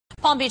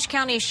Palm Beach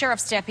County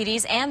Sheriff's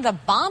deputies and the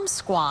bomb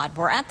squad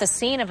were at the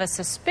scene of a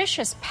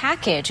suspicious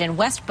package in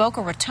West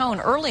Boca Raton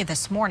early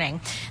this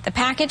morning. The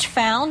package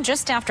found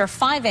just after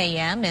 5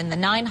 a.m. in the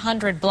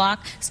 9900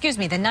 block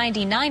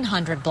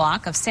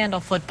of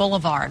Sandalfoot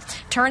Boulevard.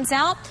 Turns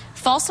out,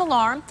 false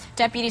alarm.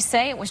 Deputies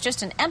say it was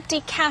just an empty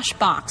cash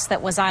box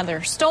that was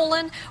either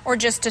stolen or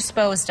just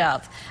disposed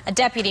of. A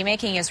deputy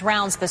making his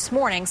rounds this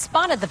morning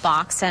spotted the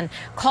box and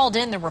called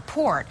in the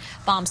report.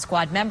 Bomb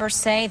squad members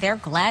say they're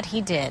glad he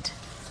did.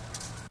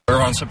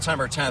 We're on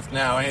September 10th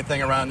now.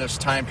 Anything around this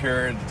time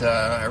period,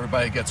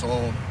 everybody gets a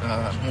little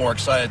more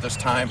excited this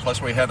time.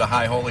 Plus, we have the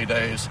high holy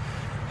days.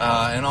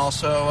 And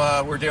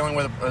also, we're dealing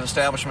with an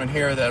establishment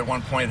here that at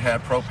one point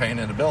had propane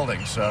in the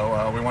building.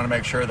 So we want to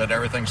make sure that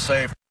everything's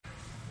safe.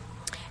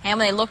 And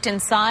when they looked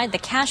inside, the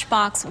cash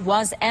box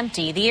was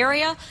empty. The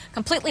area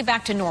completely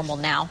back to normal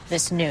now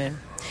this noon.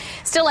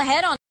 Still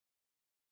ahead on